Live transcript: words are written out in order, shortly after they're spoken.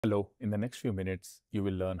Hello, in the next few minutes, you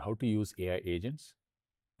will learn how to use AI agents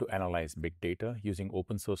to analyze big data using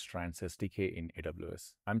open source Strands SDK in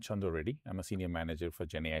AWS. I'm Chandra Reddy. I'm a senior manager for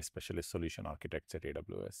GenAI Specialist Solution Architects at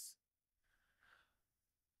AWS.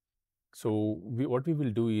 So what we will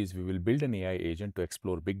do is we will build an AI agent to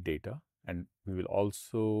explore big data, and we will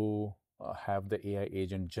also have the AI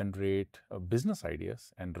agent generate business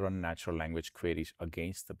ideas and run natural language queries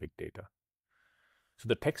against the big data. So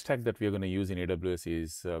the tech stack that we are going to use in AWS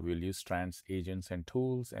is we'll use Strands agents and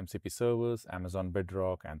tools, MCP servers, Amazon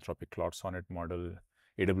Bedrock, Anthropic Claude Sonnet model,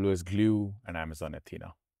 AWS Glue, and Amazon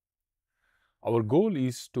Athena. Our goal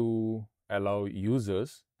is to allow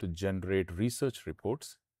users to generate research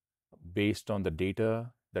reports based on the data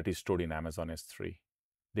that is stored in Amazon S3.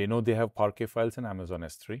 They know they have Parquet files in Amazon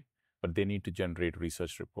S3, but they need to generate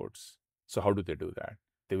research reports. So how do they do that?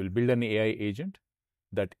 They will build an AI agent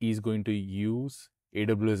that is going to use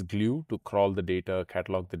AWS Glue to crawl the data,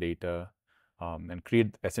 catalog the data, and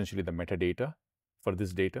create essentially the metadata for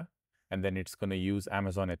this data. And then it's going to use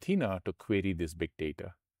Amazon Athena to query this big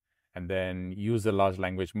data, and then use a large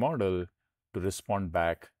language model to respond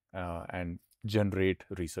back and generate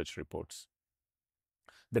research reports.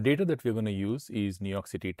 The data that we're going to use is New York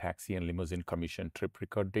City taxi and limousine commission trip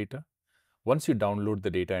record data. Once you download the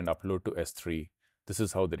data and upload to S3, this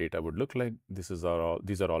is how the data would look like. These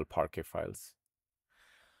are all Parquet files.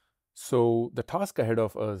 So the task ahead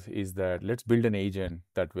of us is that let's build an agent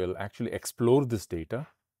that will actually explore this data.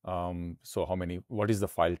 So what is the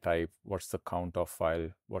file type? What's the count of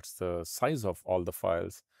file? What's the size of all the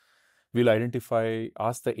files? We'll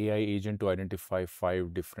ask the AI agent to identify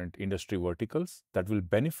 5 different industry verticals that will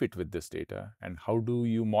benefit with this data. And how do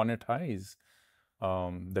you monetize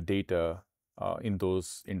the data in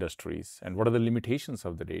those industries? And what are the limitations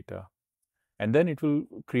of the data? And then it will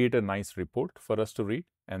create a nice report for us to read.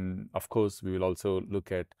 And of course, we will also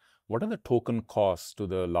look at what are the token costs to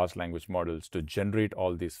the large language models to generate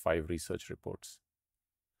all these 5 research reports.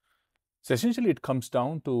 So essentially, it comes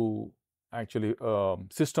down to actually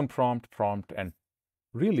system prompt, and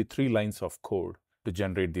really 3 lines of code to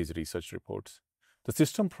generate these research reports. The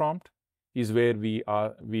system prompt is where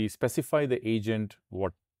we specify the agent,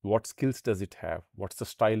 what skills does it have, what's the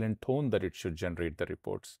style and tone that it should generate the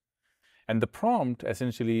reports. And the prompt,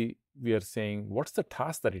 essentially, we are saying, what's the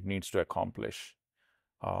task that it needs to accomplish?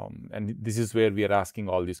 And this is where we are asking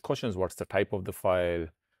all these questions. What's the type of the file?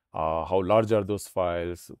 How large are those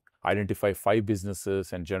files? Identify 5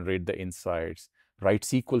 businesses and generate the insights. Write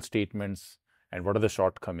SQL statements, and what are the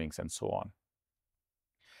shortcomings, and so on.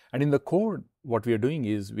 And in the code, what we are doing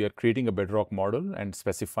is we are creating a Bedrock model and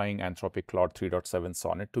specifying Anthropic Claude 3.7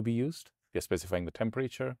 Sonnet to be used. We are specifying the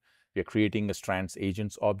temperature. We are creating a Strands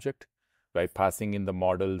agents object by passing in the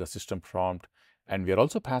model, the system prompt, and we are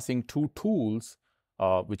also passing 2 tools,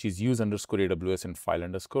 which is use underscore AWS and file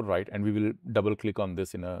underscore write, and we will double click on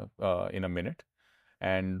this in a minute.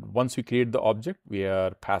 And once we create the object, we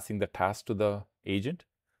are passing the task to the agent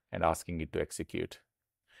and asking it to execute.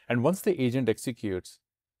 And once the agent executes,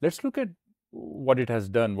 let's look at what it has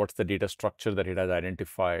done, what's the data structure that it has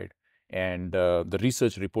identified, and the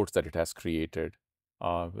research reports that it has created.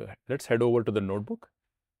 Let's head over to the notebook.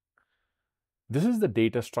 This is the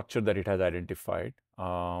data structure that it has identified.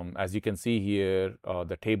 As you can see here,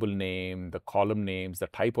 the table name, the column names, the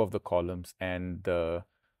type of the columns, and the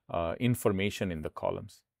information in the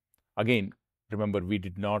columns. Again, remember, we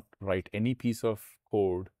did not write any piece of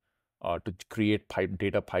code to create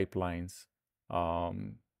data pipelines.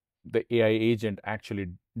 The AI agent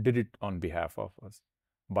actually did it on behalf of us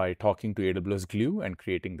by talking to AWS Glue and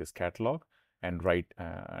creating this catalog and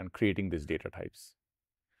creating these data types.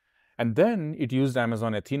 And then it used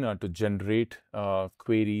Amazon Athena to generate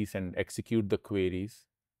queries and execute the queries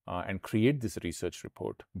and create this research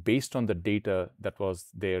report based on the data that was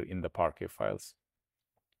there in the Parquet files.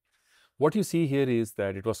 What you see here is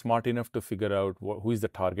that it was smart enough to figure out who is the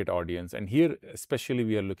target audience. And here, especially,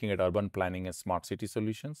 we are looking at urban planning and smart city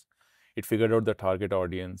solutions. It figured out the target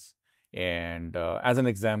audience. And as an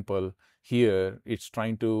example, here, it's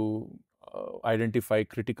trying to identify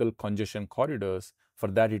critical congestion corridors. For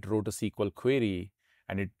that, it wrote a SQL query,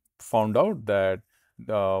 and it found out that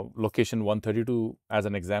location 132, as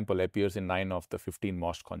an example, appears in 9 of the 15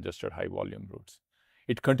 most congested high volume routes.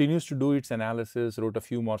 It continues to do its analysis, wrote a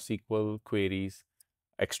few more SQL queries,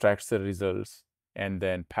 extracts the results, and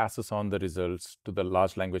then passes on the results to the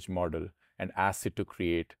large language model and asks it to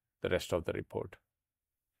create the rest of the report.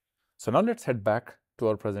 So now let's head back to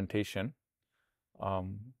our presentation.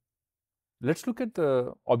 Let's look at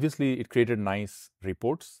obviously it created nice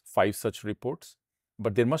reports, 5 such reports,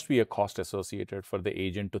 but there must be a cost associated for the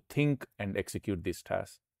agent to think and execute these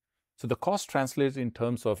tasks. So the cost translates in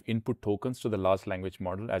terms of input tokens to the large language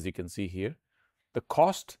model, as you can see here. The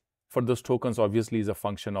cost for those tokens obviously is a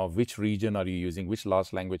function of which region are you using, which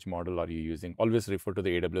large language model are you using. Always refer to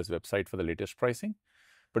the AWS website for the latest pricing.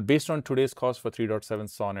 But based on today's cost for 3.7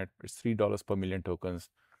 Sonnet, it's $3 per million tokens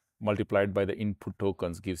multiplied by the input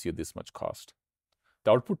tokens gives you this much cost.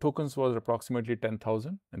 The output tokens was approximately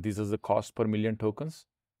 10,000, and this is the cost per million tokens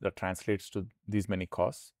that translates to these many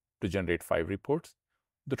costs to generate 5 reports.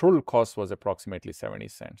 The total cost was approximately 70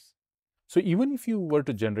 cents. So even if you were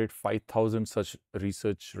to generate 5,000 such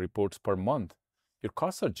research reports per month, your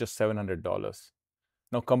costs are just $700.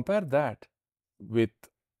 Now compare that with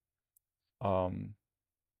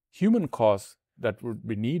human costs that would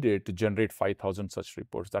be needed to generate 5,000 such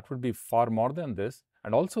reports. That would be far more than this.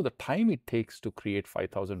 And also the time it takes to create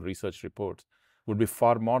 5,000 research reports would be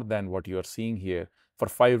far more than what you are seeing here. For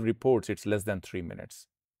 5 reports, it's less than 3 minutes.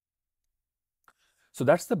 So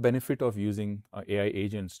that's the benefit of using AI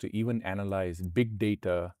agents to even analyze big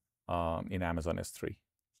data in Amazon S3.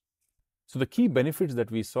 So the key benefits that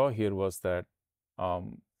we saw here was that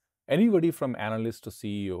anybody from analyst to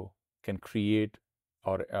CEO can create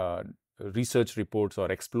or research reports or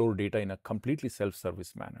explore data in a completely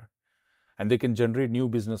self-service manner. And they can generate new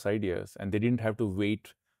business ideas, and they didn't have to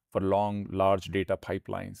wait for long, large data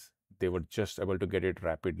pipelines. They were just able to get it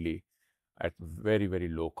rapidly at very, very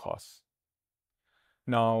low cost.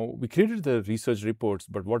 Now, we created the research reports,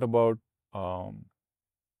 but what about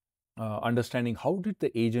understanding how did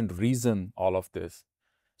the agent reason all of this?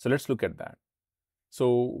 So let's look at that. So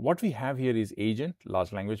what we have here is agent,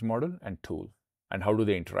 large language model, and tool. And how do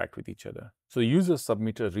they interact with each other? So users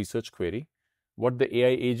submit a research query. What the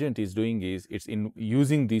AI agent is doing is it's in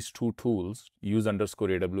using these two tools,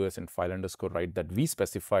 use_AWS and file_write that we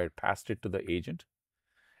specified, passed it to the agent.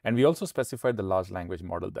 And we also specified the large language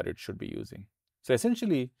model that it should be using. So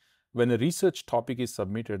essentially, when a research topic is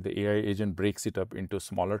submitted, the AI agent breaks it up into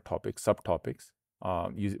smaller topics, subtopics.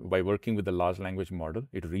 By working with the large language model,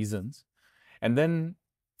 it reasons. And then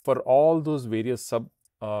for all those various sub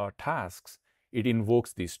tasks, it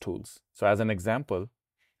invokes these tools. So as an example,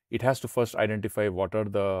 it has to first identify what are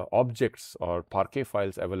the objects or Parquet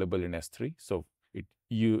files available in S3. So it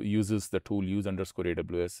uses the tool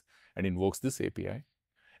use_AWS and invokes this API.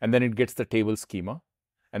 And then it gets the table schema.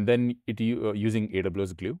 And then it using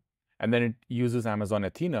AWS Glue. And then it uses Amazon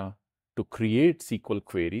Athena to create SQL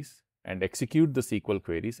queries and execute the SQL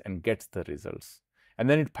queries and gets the results. And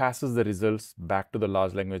then it passes the results back to the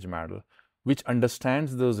large language model, which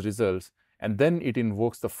understands those results. And then it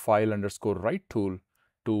invokes the file_write tool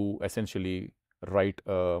to essentially write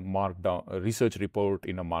a research report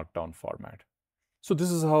in a markdown format. So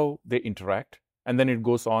this is how they interact. And then it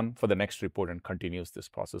goes on for the next report and continues this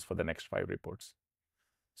process for the next 5 reports.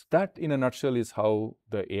 So that, in a nutshell, is how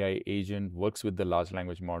the AI agent works with the large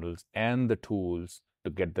language models and the tools to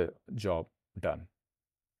get the job done.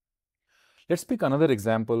 Let's pick another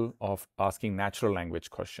example of asking natural language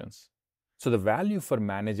questions. So the value for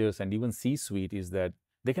managers and even C-suite is that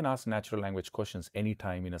they can ask natural language questions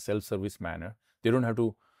anytime in a self-service manner. They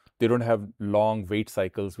don't have long wait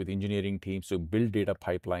cycles with engineering teams to build data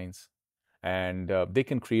pipelines. And they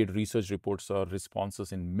can create research reports or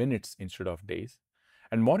responses in minutes instead of days.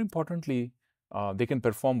 And more importantly, they can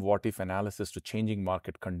perform what-if analysis to changing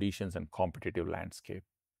market conditions and competitive landscape.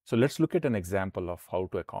 So let's look at an example of how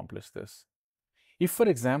to accomplish this. If, for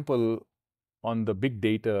example, on the big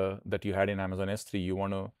data that you had in Amazon S3, you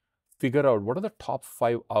want to figure out what are the top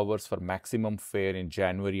 5 hours for maximum fare in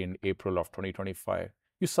January and April of 2025,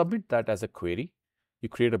 you submit that as a query. You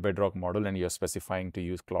create a Bedrock model and you're specifying to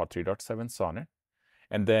use Claude 3.7 Sonnet.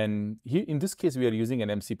 And then here, in this case, we are using an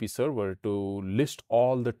MCP server to list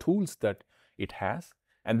all the tools that it has.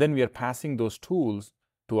 And then we are passing those tools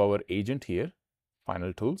to our agent here,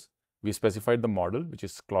 final tools. We specified the model, which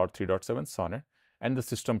is Claude 3.7 Sonnet, and the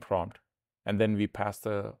system prompt. And then we pass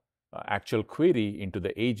the actual query into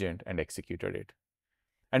the agent and executed it.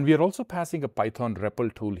 And we are also passing a Python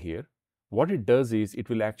REPL tool here. What it does is it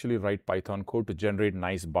will actually write Python code to generate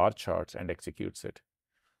nice bar charts and executes it.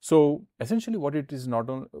 So essentially what it is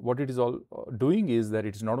all doing is that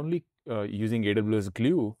it's not only using AWS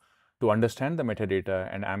Glue to understand the metadata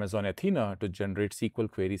and Amazon Athena to generate SQL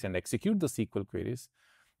queries and execute the SQL queries,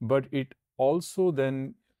 but it also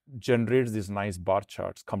then generates these nice bar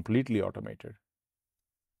charts completely automated.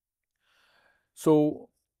 So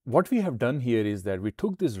what we have done here is that we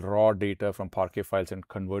took this raw data from Parquet files and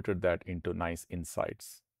converted that into nice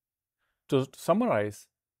insights. To summarize,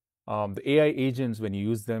 the AI agents, when you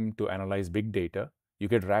use them to analyze big data, you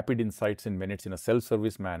get rapid insights in minutes in a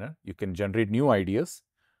self-service manner. You can generate new ideas.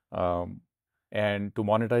 and to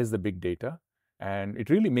monetize the big data. And it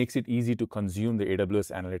really makes it easy to consume the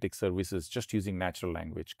AWS analytics services just using natural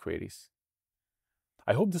language queries.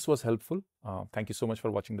 I hope this was helpful. Thank you so much for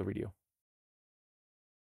watching the video.